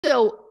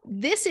So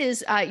this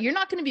is, you're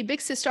not going to be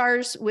Big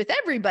Sisters with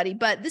everybody,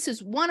 but this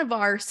is one of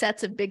our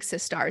sets of Big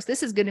Sisters.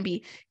 This is going to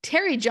be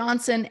Terry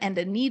Johnson and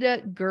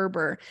Anita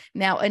Gerber.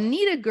 Now,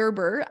 Anita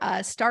Gerber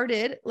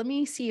started, let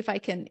me see if I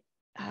can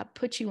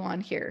put you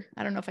on here.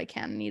 I don't know if I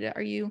can, Anita.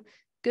 Are you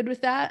good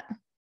with that?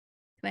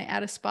 Can I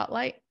add a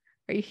spotlight?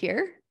 Are you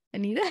here?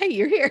 Anita, hey,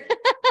 you're here.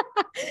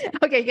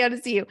 Okay, got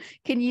to see you.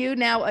 Can you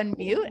now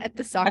unmute at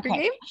the soccer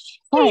game?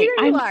 All right,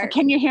 here you are.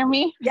 Can you hear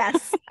me?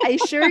 Yes, I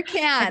sure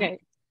can. Okay.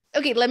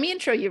 Okay, let me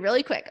intro you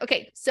really quick.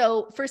 Okay,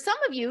 so for some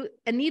of you,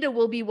 Anita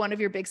will be one of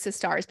your Big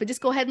Sisters, but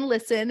just go ahead and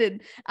listen.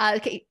 And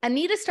okay,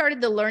 Anita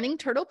started the Learning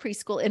Turtle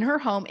Preschool in her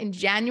home in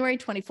January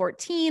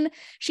 2014.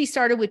 She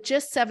started with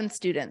just 7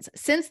 students.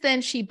 Since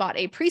then, she bought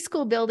a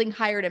preschool building,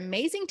 hired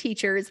amazing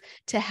teachers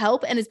to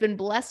help, and has been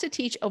blessed to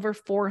teach over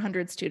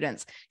 400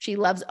 students. She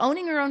loves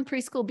owning her own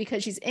preschool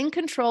because she's in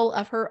control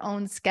of her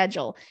own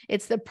schedule.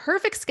 It's the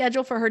perfect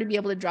schedule for her to be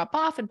able to drop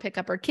off and pick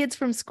up her kids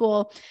from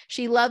school.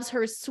 She loves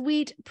her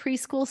sweet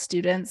preschool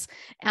students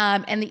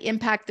and the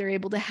impact they're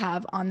able to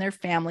have on their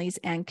families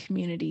and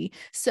community.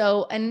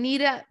 So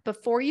Anita,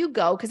 before you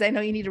go, because I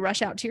know you need to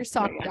rush out to your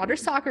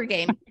daughter's soccer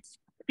game,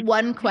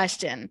 one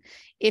question.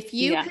 If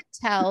you could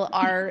tell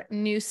our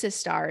new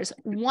sisters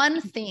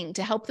one thing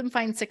to help them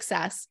find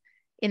success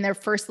in their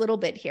first little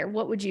bit here,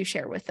 what would you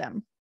share with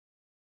them?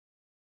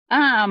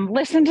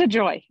 Listen to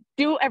Joy.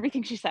 Do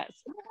everything she says.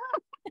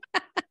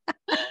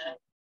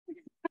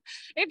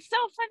 It's so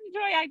fun,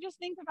 Joy. I just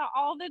think about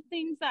all the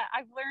things that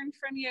I've learned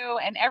from you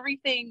and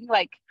everything.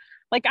 Like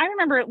I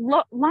remember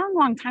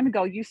long time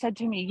ago, you said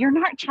to me, "You're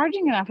not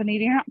charging enough,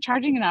 Anita. You're not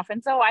charging enough."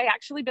 And so I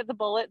actually bit the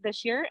bullet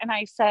this year, and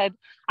I said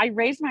I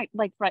raised my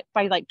by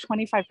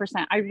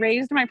 25%. I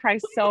raised my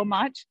price so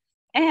much,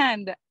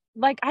 and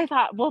I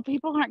thought, well,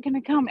 people aren't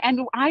going to come,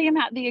 and I am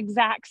at the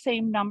exact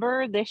same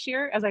number this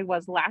year as I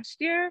was last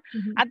year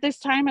at this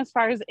time, as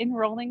far as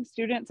enrolling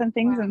students and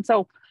things. Wow. And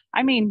so,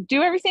 I mean,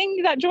 do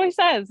everything that Joy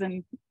says,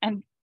 and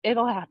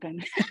it'll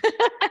happen.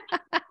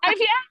 And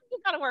you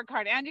got to work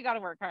hard, and you got to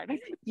work hard.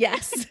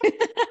 Yes.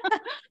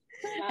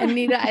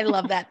 Anita, I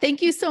love that.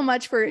 Thank you so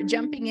much for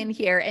jumping in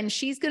here. And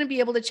she's going to be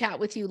able to chat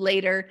with you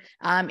later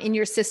in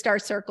your sister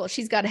circle.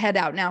 She's got to head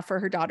out now for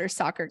her daughter's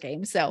soccer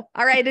game. So,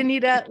 all right,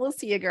 Anita, we'll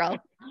see you, girl.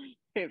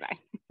 Okay, bye.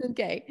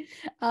 Okay.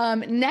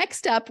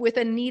 Next up with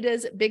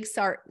Anita's big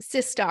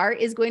sister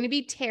is going to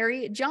be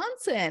Terry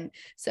Johnson.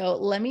 So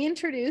let me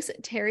introduce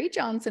Terry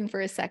Johnson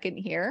for a second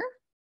here.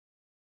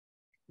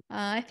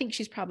 I think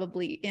she's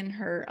probably in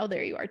her, oh,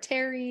 there you are,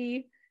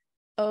 Terry.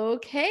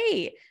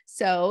 Okay,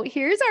 so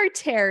here's our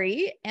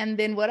Terry. And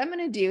then what I'm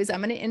going to do is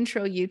I'm going to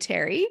intro you,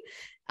 Terry.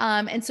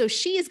 And so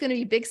she is going to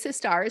be big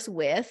sisters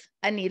with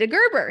Anita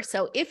Gerber.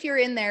 So if you're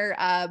in their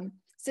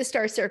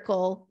sister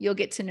circle, you'll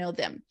get to know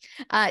them.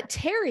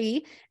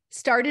 Terry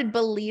started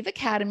Believe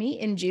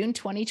Academy in June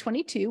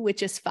 2022 with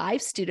just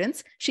 5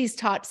 students. She's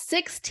taught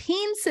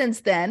 16 since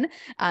then,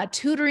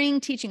 tutoring,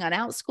 teaching on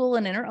Outschool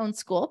and in her own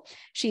school.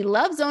 She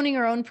loves owning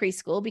her own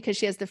preschool because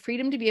she has the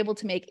freedom to be able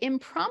to make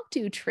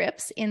impromptu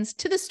trips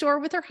into the store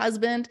with her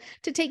husband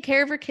to take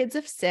care of her kids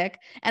if sick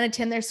and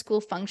attend their school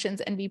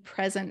functions and be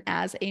present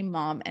as a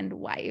mom and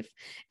wife.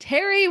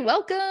 Terry,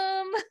 welcome.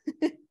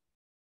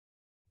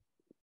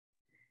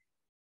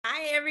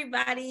 Hi,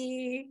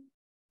 everybody.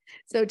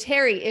 So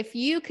Terry, if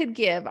you could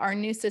give our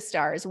new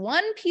sisters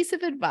one piece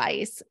of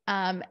advice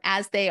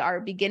as they are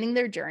beginning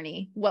their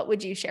journey, what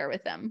would you share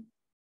with them?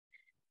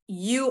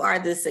 You are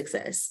the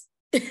success.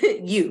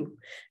 You.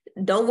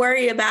 Don't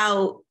worry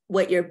about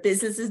what your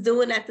business is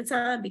doing at the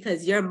time,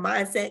 because your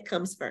mindset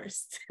comes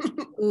first.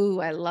 Ooh,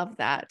 I love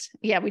that.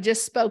 Yeah, we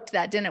just spoke to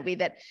that, didn't we?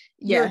 That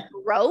your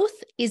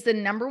growth is the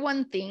number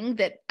one thing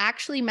that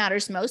actually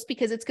matters most,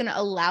 because it's going to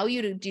allow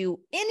you to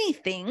do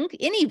anything,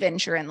 any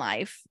venture in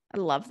life. I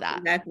love that.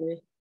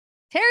 Exactly.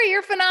 Terry,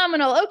 you're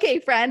phenomenal. Okay,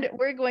 friend,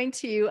 we're going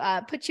to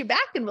put you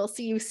back and we'll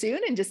see you soon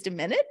in just a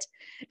minute.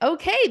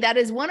 Okay, that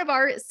is one of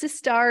our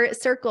sister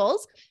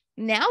circles.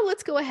 Now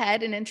let's go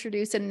ahead and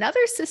introduce another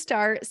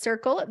sister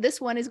circle.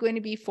 This one is going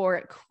to be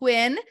for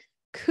Quinn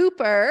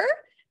Cooper.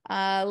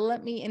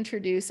 Let me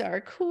introduce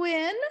our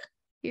Quinn.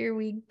 Here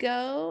we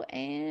go,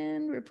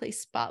 and replace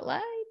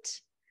spotlight.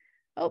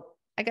 Oh,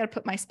 I got to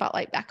put my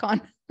spotlight back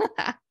on.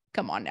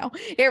 Come on now.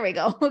 Here we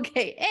go.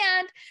 Okay,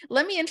 and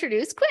let me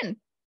introduce Quinn.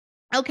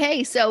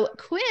 Okay, so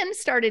Quinn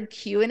started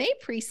Q&A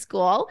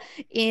Preschool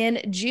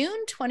in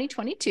June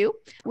 2022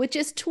 with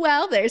just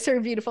 12, there's her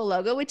beautiful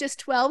logo, with just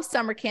 12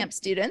 summer camp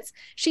students.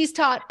 She's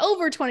taught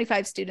over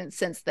 25 students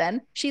since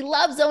then. She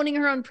loves owning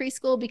her own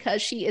preschool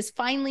because she is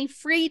finally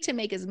free to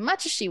make as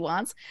much as she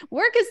wants,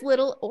 work as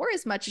little or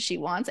as much as she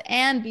wants,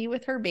 and be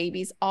with her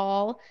babies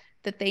all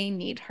that they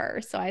need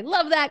her. So I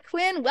love that,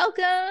 Quinn.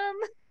 Welcome.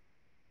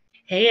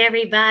 Hey,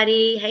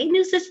 everybody. Hey,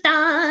 new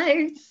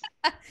sisters.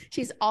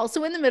 She's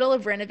also in the middle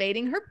of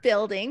renovating her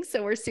building,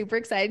 so we're super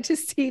excited to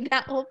see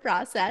that whole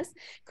process.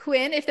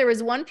 Quinn, if there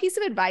was one piece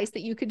of advice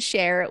that you could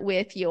share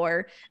with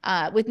your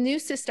with new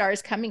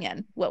sisters coming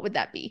in, what would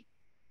that be?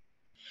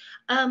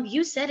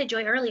 You said it,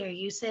 Joy, earlier.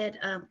 You said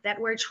that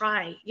word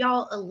try.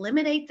 Y'all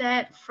eliminate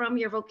that from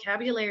your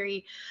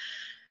vocabulary.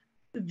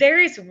 There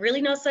is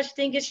really no such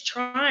thing as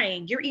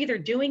trying. You're either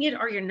doing it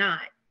or you're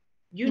not.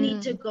 You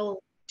need to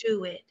go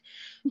do it.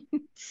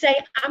 Say,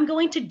 I'm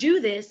going to do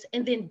this,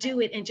 and then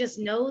do it, and just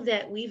know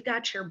that we've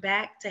got your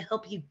back to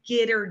help you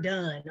get her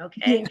done.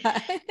 Okay. Yeah.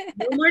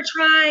 No more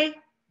try,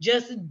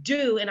 just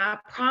do. And I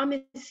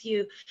promise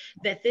you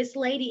that this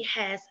lady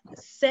has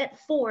set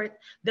forth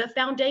the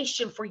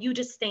foundation for you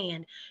to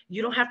stand.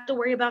 You don't have to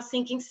worry about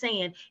sinking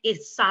sand.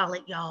 It's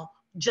solid, y'all.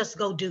 Just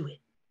go do it.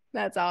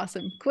 That's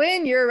awesome.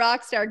 Quinn, you're a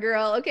rock star,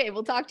 girl. Okay,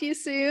 we'll talk to you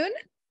soon.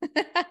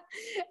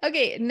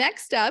 Okay,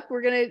 next up,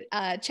 we're going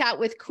to chat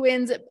with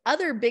Quinn's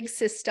other big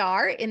sis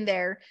star in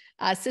their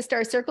sis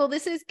star circle.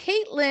 This is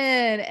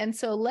Caitlin. And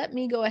so let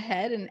me go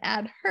ahead and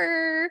add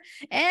her.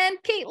 And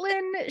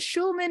Caitlin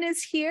Schulman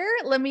is here.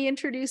 Let me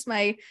introduce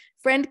my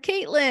friend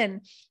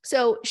Caitlin.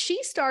 So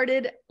she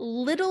started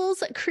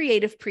Little's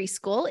Creative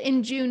Preschool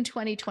in June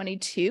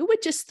 2022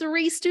 with just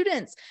 3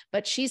 students,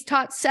 but she's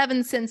taught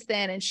 7 since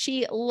then. And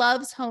she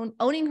loves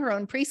owning her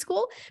own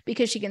preschool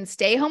because she can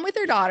stay home with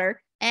her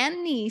daughter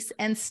and niece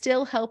and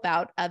still help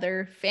out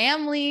other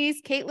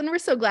families. Caitlin, we're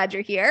so glad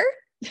you're here.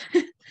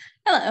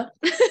 Hello.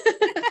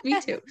 Me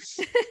too.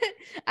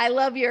 I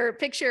love your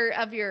picture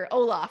of your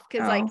Olaf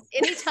because like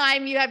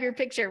anytime you have your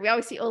picture, we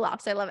always see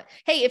Olafs. I love it.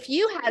 Hey, if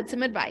you had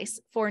some advice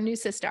for new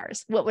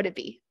sisters, what would it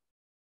be?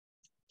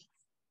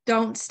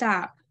 Don't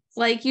stop.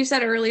 Like you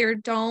said earlier,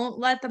 don't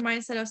let the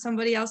mindset of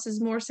somebody else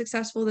is more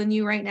successful than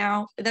you right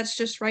now. That's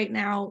just right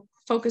now.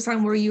 Focus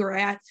on where you are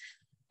at.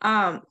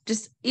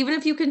 Just even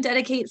if you can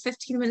dedicate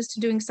 15 minutes to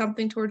doing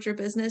something towards your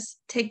business,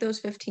 take those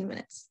 15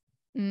 minutes.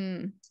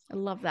 I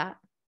love that.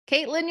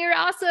 Caitlin, you're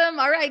awesome.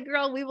 All right,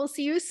 girl, we will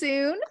see you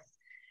soon.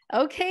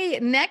 Okay,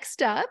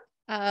 next up,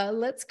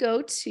 let's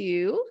go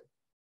to,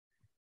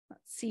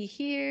 let's see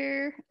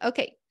here.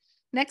 Okay,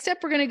 next up,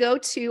 we're going to go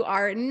to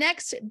our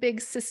next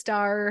big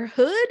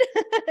sisterhood,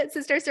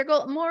 sister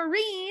circle.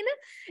 Maureen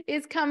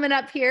is coming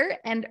up here,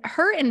 and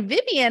her and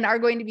Vivian are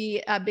going to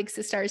be big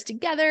sisters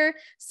together.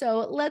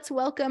 So let's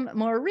welcome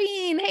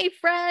Maureen. Hey,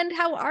 friend,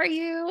 how are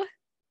you?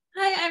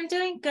 Hi, I'm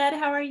doing good.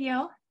 How are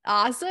you?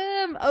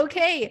 Awesome.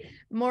 Okay.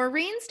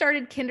 Maureen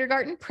started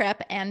kindergarten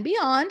prep and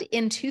beyond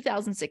in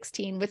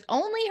 2016 with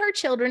only her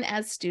children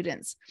as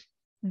students.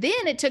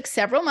 Then it took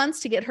several months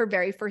to get her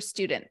very first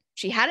student.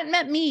 She hadn't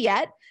met me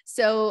yet,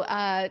 so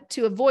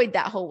to avoid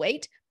that whole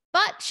wait,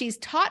 but she's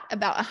taught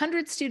about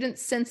 100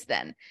 students since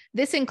then.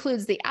 This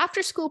includes the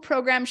after-school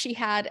program she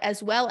had,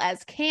 as well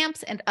as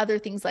camps and other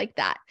things like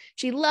that.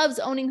 She loves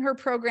owning her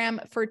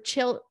program for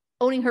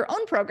owning her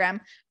own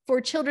program for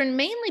children,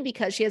 mainly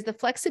because she has the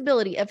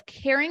flexibility of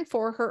caring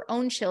for her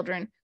own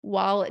children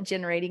while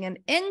generating an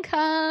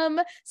income.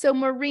 So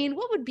Maureen,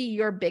 what would be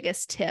your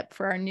biggest tip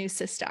for our new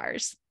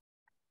sisters?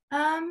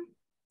 I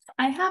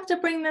have to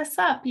bring this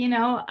up.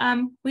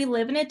 We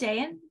live in a day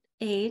and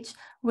age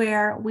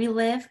where we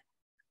live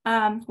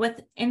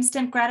with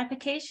instant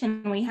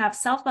gratification. We have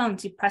cell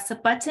phones. You press a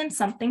button,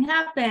 something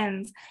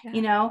happens.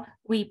 Yeah.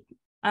 We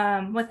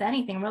with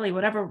anything really,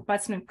 whatever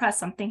button we press,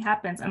 something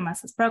happens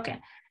unless it's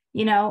broken.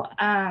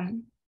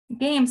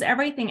 Games,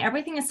 everything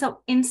is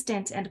so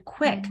instant and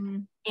quick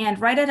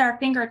and right at our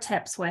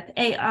fingertips with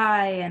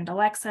AI and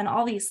Alexa and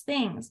all these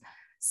things.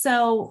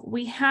 So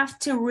we have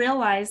to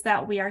realize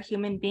that we are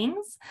human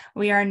beings.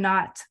 We are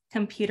not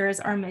computers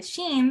or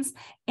machines,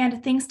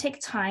 and things take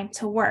time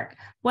to work.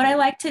 What I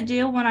like to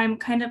do when I'm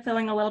kind of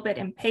feeling a little bit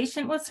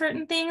impatient with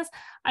certain things,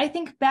 I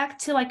think back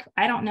to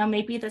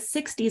maybe the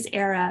 60s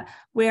era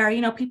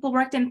where, people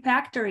worked in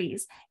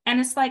factories,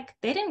 and it's like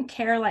they didn't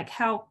care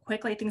how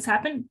quickly things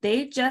happened.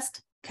 They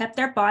just kept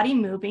their body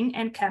moving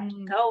and kept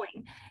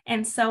going.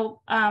 And so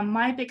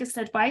my biggest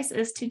advice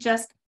is to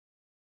just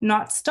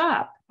not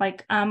stop.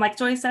 Like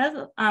Joy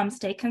says,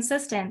 stay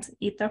consistent,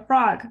 eat the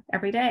frog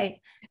every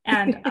day,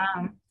 and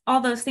all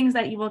those things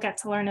that you will get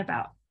to learn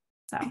about.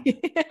 So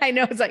I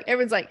know, it's like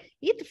everyone's like,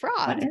 eat the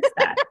frog. What is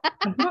that?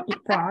 I don't eat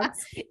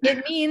frogs.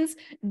 It means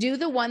do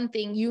the one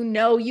thing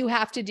you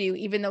have to do,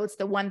 even though it's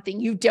the one thing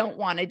you don't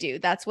want to do.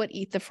 That's what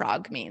eat the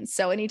frog means.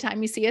 So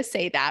anytime you see us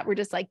say that, we're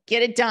just like,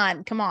 get it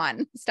done. Come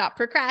on, stop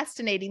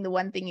procrastinating the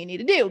one thing you need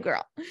to do,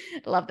 girl.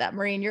 I love that,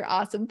 Maureen. You're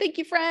awesome. Thank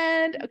you,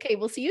 friend. Okay,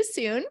 we'll see you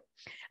soon.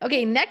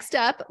 Okay, next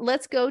up,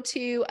 let's go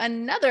to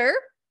another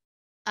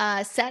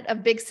set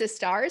of big sis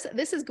stars.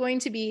 This is going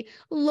to be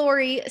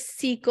Lori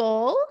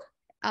Sequel.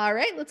 All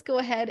right, let's go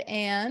ahead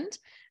and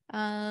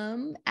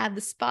add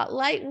the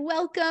spotlight.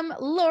 Welcome,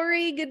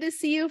 Lori. Good to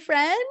see you,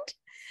 friend.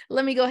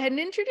 Let me go ahead and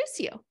introduce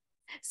you.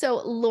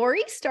 So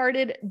Lori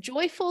started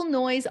Joyful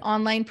Noise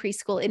Online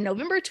Preschool in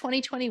November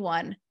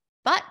 2021.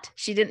 But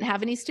she didn't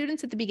have any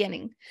students at the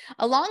beginning.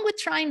 Along with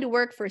trying to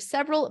work for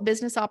several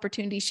business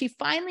opportunities, she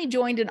finally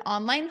joined an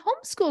online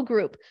homeschool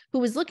group who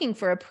was looking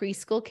for a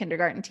preschool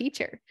kindergarten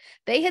teacher.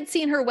 They had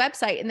seen her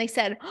website and they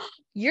said, "Oh,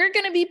 you're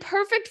going to be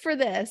perfect for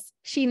this."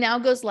 She now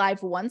goes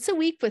live once a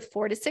week with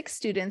 4 to 6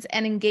 students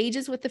and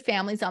engages with the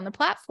families on the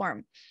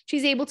platform.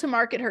 She's able to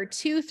market her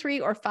 2,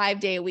 3, or 5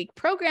 day a week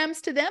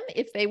programs to them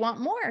if they want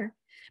more.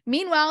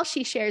 Meanwhile,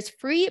 she shares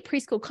free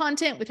preschool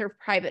content with her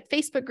private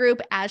Facebook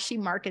group as she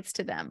markets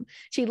to them.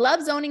 She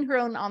loves owning her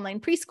own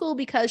online preschool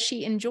because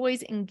she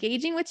enjoys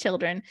engaging with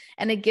children,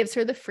 and it gives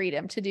her the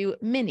freedom to do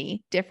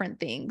many different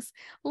things.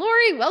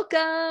 Lori,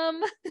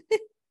 welcome.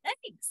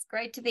 Thanks.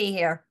 Great to be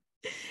here.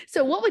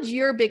 So what would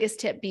your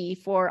biggest tip be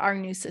for our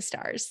new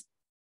sisters?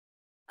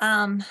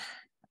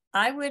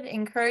 I would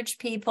encourage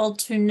people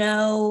to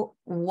know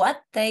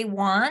what they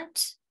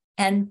want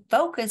and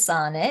focus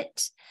on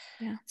it.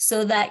 Yeah.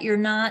 So that you're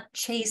not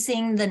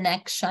chasing the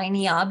next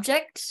shiny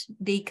object,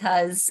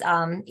 because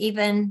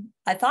even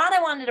I thought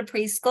I wanted a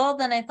preschool,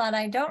 then I thought,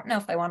 I don't know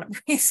if I want a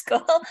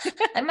preschool.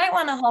 I might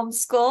want to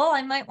homeschool.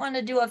 I might want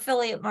to do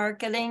affiliate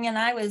marketing. And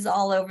I was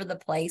all over the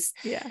place.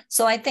 Yeah.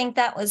 So I think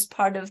that was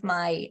part of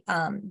my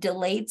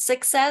delayed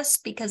success,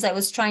 because I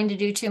was trying to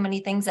do too many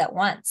things at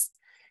once.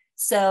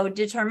 So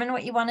determine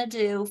what you want to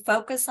do,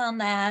 focus on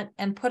that,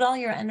 and put all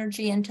your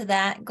energy into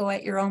that. Go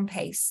at your own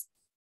pace.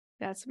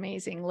 That's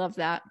amazing. Love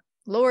that.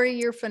 Lori,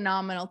 you're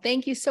phenomenal.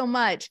 Thank you so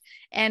much.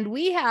 And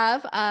we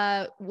have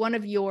one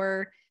of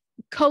your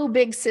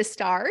co-big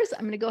sisters.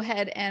 I'm going to go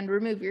ahead and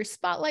remove your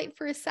spotlight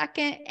for a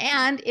second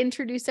and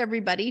introduce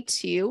everybody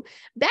to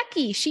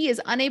Becky. She is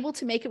unable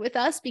to make it with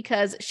us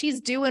because she's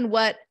doing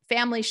what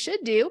families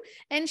should do,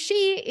 and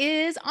she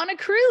is on a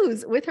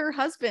cruise with her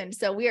husband.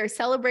 So we are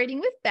celebrating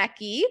with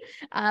Becky.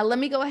 Let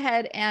me go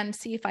ahead and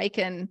see if I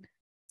can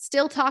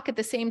still talk at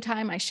the same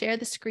time I share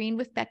the screen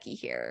with Becky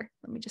here.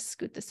 Let me just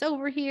scoot this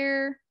over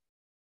here.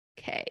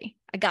 Okay,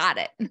 I got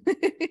it.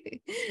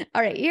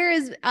 All right, here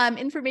is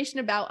information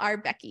about our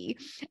Becky.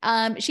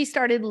 She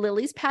started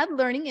Lily's Pad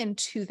Learning in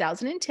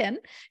 2010.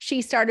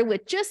 She started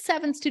with just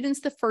 7 students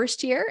the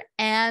first year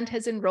and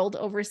has enrolled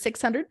over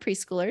 600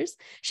 preschoolers.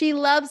 She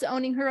loves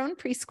owning her own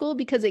preschool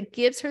because it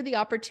gives her the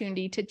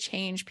opportunity to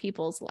change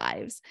people's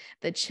lives,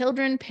 the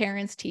children,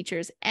 parents,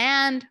 teachers,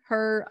 and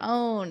her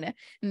own.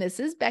 And this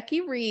is Becky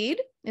Reed.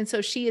 And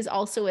so she is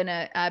also in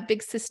a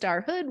big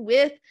sisterhood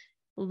with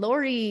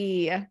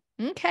Lori.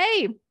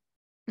 Okay,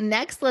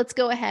 next, let's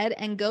go ahead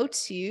and go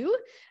to,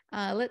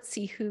 let's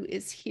see who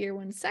is here.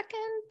 One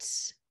second.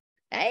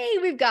 Hey,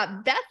 we've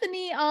got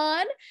Bethany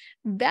on.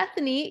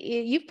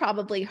 Bethany, you've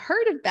probably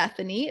heard of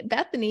Bethany.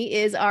 Bethany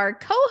is our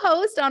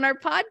co-host on our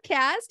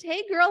podcast.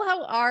 Hey, girl,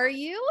 how are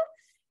you?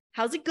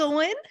 How's it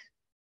going?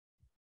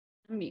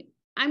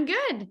 I'm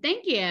good.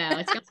 Thank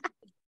you.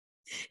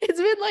 It's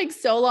been like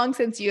so long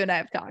since you and I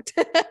have talked.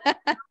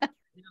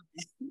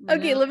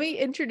 Okay, let me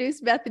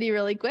introduce Bethany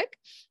really quick.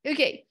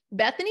 Okay,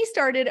 Bethany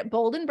started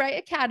Bold and Bright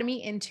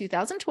Academy in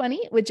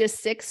 2020 with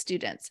just 6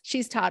 students.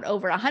 She's taught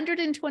over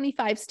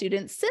 125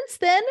 students since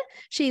then.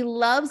 She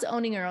loves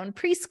owning her own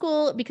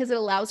preschool because it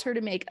allows her to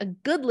make a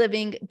good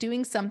living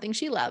doing something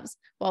she loves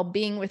while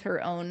being with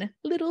her own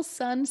little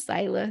son,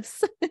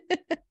 Silas.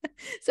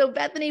 So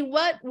Bethany,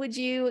 what would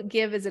you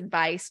give as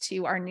advice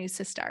to our new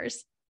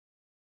sisters?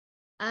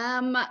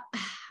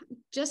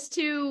 Just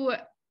to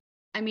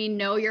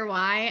know your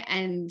why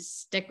and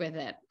stick with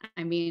it.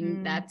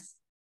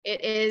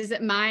 It is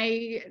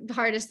my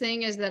hardest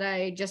thing, is that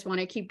I just want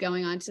to keep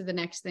going on to the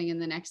next thing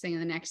and the next thing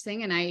and the next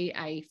thing. And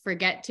I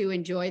forget to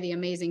enjoy the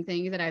amazing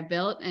thing that I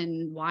built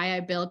and why I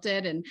built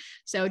it. And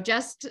so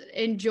just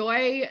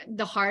enjoy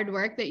the hard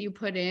work that you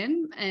put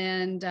in,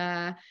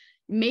 and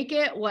make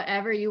it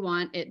whatever you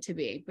want it to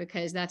be,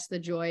 because that's the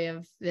joy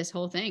of this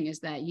whole thing, is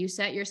that you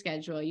set your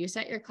schedule, you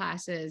set your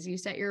classes, you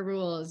set your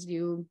rules,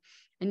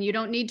 and you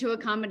don't need to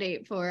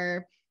accommodate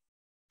for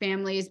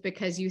families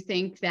because you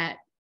think that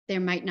there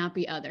might not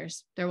be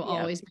others. There will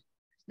always be.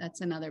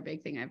 That's another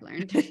big thing I've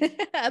learned.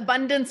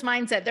 Abundance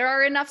mindset. There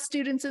are enough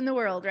students in the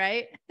world,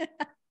 right?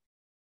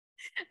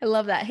 I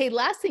love that. Hey,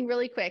 last thing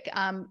really quick,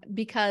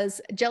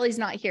 because Jelly's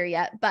not here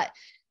yet, but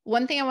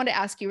one thing I want to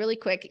ask you really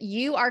quick.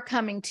 You are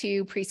coming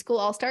to Preschool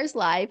All-Stars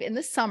Live in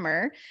the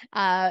summer.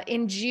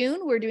 In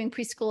June, we're doing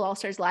Preschool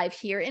All-Stars Live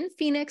here in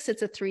Phoenix.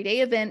 It's a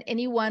 3-day event.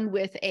 Anyone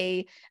with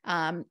a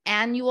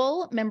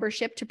annual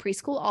membership to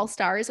Preschool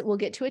All-Stars will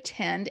get to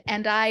attend.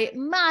 And I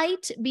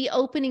might be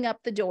opening up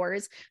the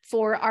doors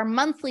for our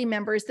monthly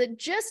members that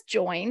just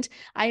joined.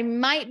 I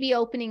might be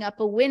opening up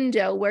a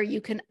window where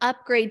you can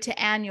upgrade to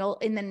annual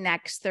in the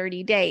next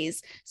 30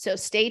 days. So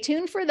stay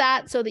tuned for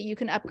that so that you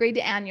can upgrade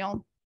to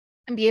annual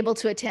and be able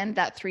to attend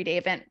that 3-day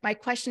event. My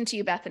question to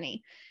you,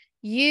 Bethany,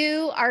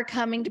 you are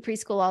coming to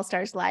Preschool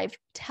All-Stars Live.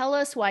 Tell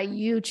us why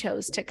you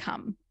chose to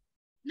come.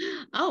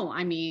 Oh,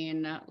 I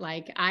mean,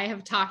 like I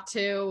have talked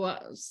to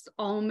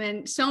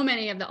so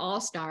many of the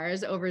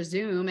all-stars over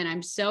Zoom, and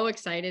I'm so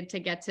excited to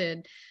get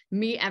to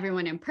meet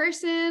everyone in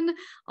person.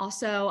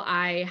 Also,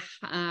 I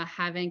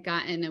haven't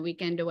gotten a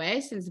weekend away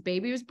since the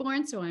baby was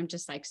born, so I'm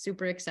just like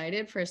super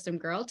excited for some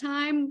girl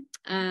time.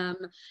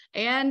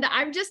 And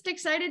I'm just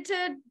excited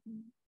to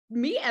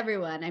meet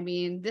everyone. I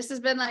mean, this has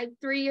been like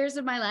 3 years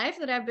of my life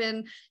that I've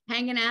been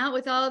hanging out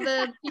with all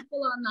the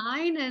people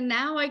online, and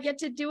now I get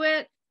to do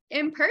it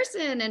in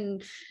person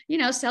and, you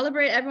know,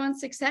 celebrate everyone's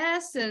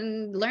success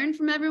and learn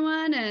from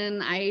everyone.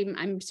 And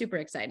I'm super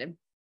excited.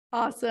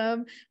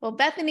 Awesome. Well,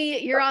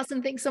 Bethany, you're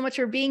awesome. Thanks so much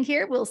for being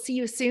here. We'll see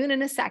you soon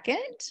in a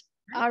second.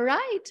 All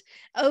right.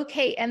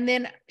 Okay. And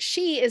then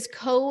she is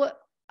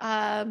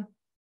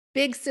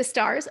Big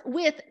Sisters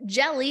with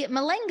Jelly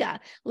Malenga.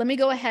 Let me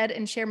go ahead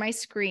and share my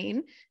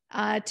screen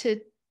to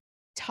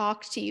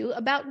talk to you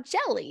about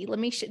Jelly.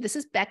 This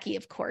is Becky,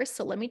 of course.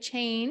 So let me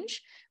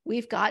change.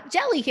 We've got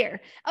Jelly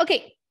here.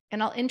 Okay.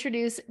 And I'll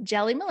introduce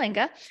Jelly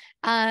Malenga.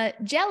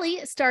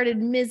 Jelly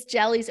started Ms.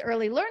 Jelly's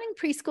Early Learning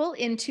Preschool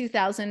in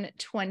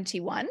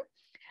 2021.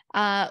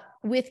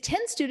 With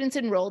 10 students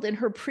enrolled in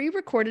her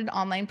pre-recorded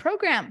online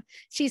program.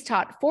 She's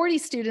taught 40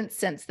 students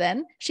since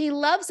then. She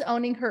loves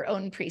owning her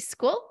own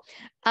preschool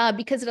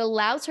because it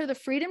allows her the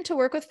freedom to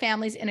work with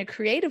families in a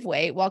creative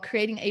way while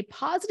creating a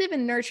positive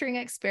and nurturing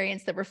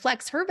experience that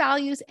reflects her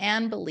values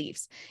and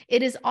beliefs.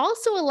 It has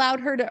also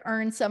allowed her to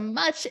earn some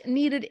much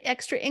needed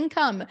extra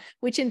income,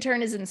 which in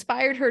turn has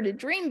inspired her to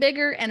dream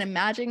bigger and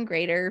imagine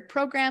greater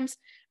programs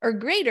or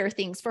greater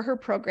things for her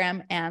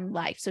program and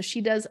life. So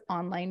she does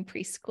online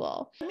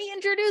preschool. Let me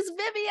introduce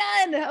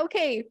Vivian.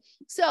 Okay,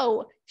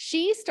 so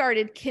she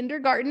started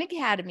Kindergarten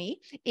Academy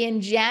in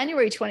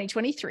January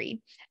 2023.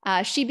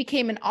 She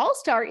became an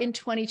all-star in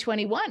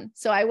 2021.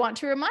 So I want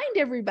to remind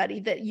everybody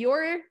that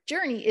your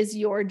journey is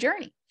your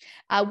journey.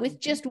 With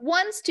just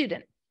one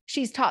student,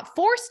 she's taught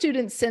 4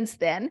 students since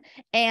then,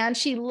 and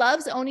she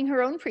loves owning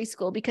her own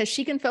preschool because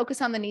she can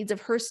focus on the needs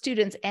of her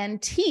students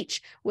and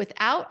teach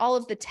without all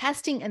of the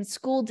testing and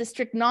school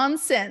district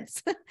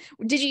nonsense.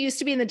 Did you used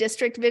to be in the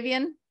district,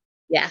 Vivian?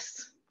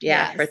 Yes.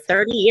 Yeah, Yes. for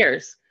 30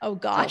 years. Oh,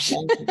 gosh.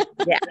 So,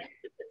 yeah.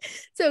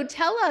 So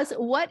tell us,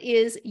 what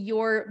is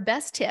your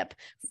best tip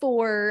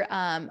for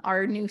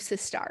our new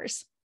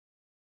sisters?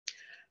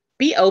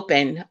 Be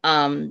open.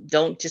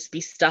 Don't just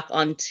be stuck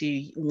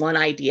onto one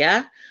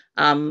idea.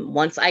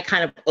 Once I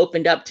kind of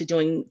opened up to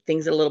doing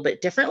things a little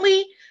bit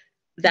differently,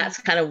 that's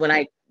kind of when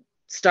I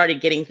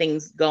started getting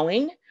things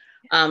going.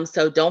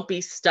 So don't be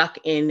stuck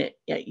in,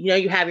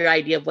 you have your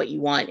idea of what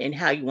you want and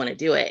how you want to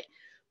do it.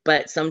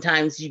 But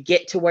sometimes you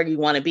get to where you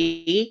want to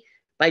be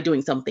by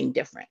doing something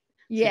different.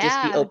 Yeah. So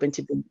just be open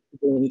to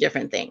doing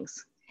different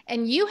things.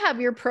 And you have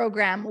your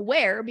program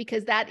where?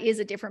 Because that is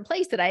a different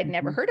place that I had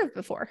never heard of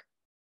before.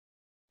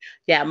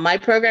 Yeah, my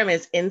program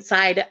is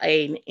inside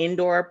an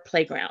indoor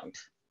playground.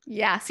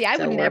 Yeah, see, I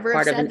would never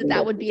have said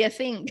that would be a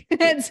thing.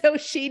 And so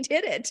she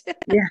did it.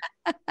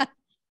 Yeah.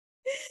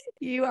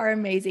 You are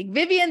amazing.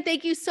 Vivian,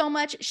 thank you so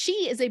much.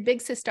 She is a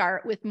Big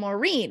Sister with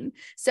Maureen.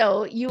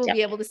 So you will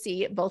be able to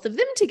see both of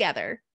them together.